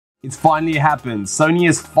It's finally happened. Sony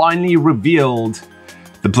has finally revealed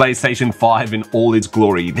the PlayStation 5 in all its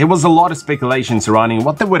glory. There was a lot of speculation surrounding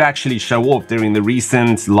what they would actually show off during the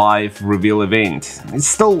recent live reveal event. It's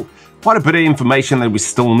still quite a bit of information that we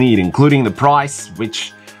still need, including the price,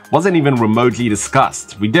 which wasn't even remotely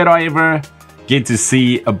discussed. We did, however, get to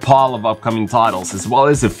see a pile of upcoming titles, as well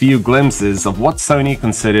as a few glimpses of what Sony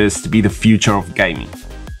considers to be the future of gaming.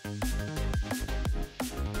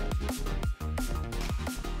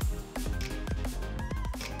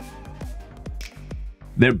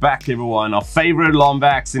 They're back, everyone. Our favorite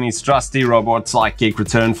Lombax and his trusty robot sidekick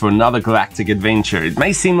return for another galactic adventure. It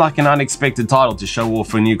may seem like an unexpected title to show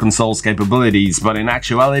off a new console's capabilities, but in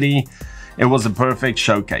actuality, it was a perfect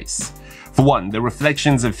showcase. For one, the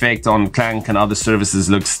reflections effect on Clank and other services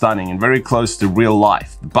looks stunning and very close to real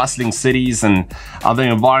life. The bustling cities and other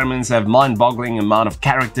environments have mind-boggling amount of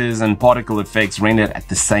characters and particle effects rendered at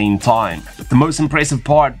the same time. But the most impressive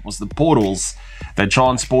part was the portals that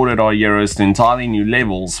transported our heroes to entirely new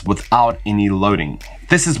levels without any loading.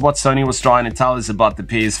 This is what Sony was trying to tell us about the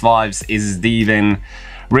PS5's SSD, then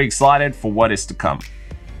we're excited for what is to come.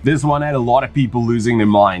 This one had a lot of people losing their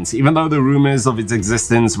minds, even though the rumors of its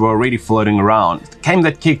existence were already floating around. The game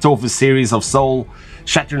that kicked off a series of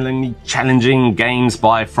soul-shatteringly challenging games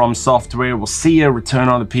by From Software will see a return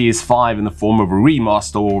on the PS5 in the form of a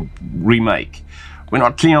remaster or remake. We're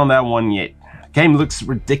not clear on that one yet. The game looks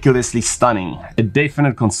ridiculously stunning, a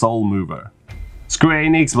definite console mover. Square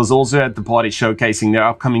Enix was also at the party showcasing their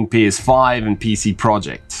upcoming PS5 and PC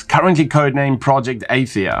project, currently codenamed Project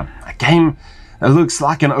Athia, a game that looks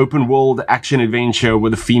like an open-world action-adventure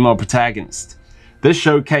with a female protagonist. This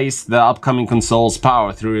showcased the upcoming console's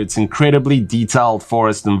power through its incredibly detailed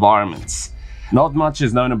forest environments. Not much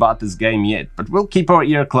is known about this game yet, but we'll keep our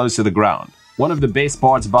ear close to the ground. One of the best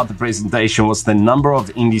parts about the presentation was the number of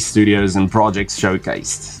indie studios and projects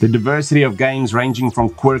showcased. The diversity of games ranging from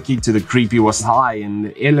quirky to the creepy was high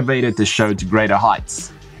and elevated the show to greater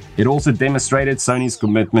heights. It also demonstrated Sony's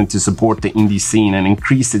commitment to support the indie scene and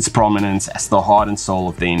increased its prominence as the heart and soul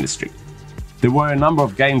of the industry. There were a number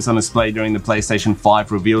of games on display during the PlayStation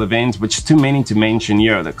 5 reveal event, which is too many to mention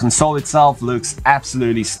here. The console itself looks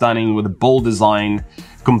absolutely stunning with a bold design,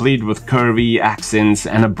 complete with curvy accents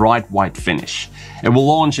and a bright white finish. It will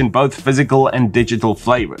launch in both physical and digital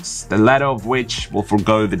flavors, the latter of which will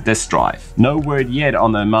forgo the disk drive. No word yet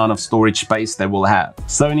on the amount of storage space they will have.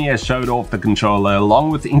 Sony has showed off the controller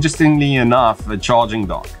along with, interestingly enough, a charging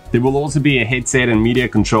dock. There will also be a headset and media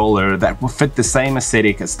controller that will fit the same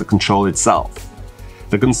aesthetic as the control itself.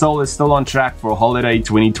 The console is still on track for a holiday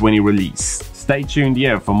 2020 release. Stay tuned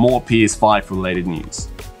here for more PS5 related news.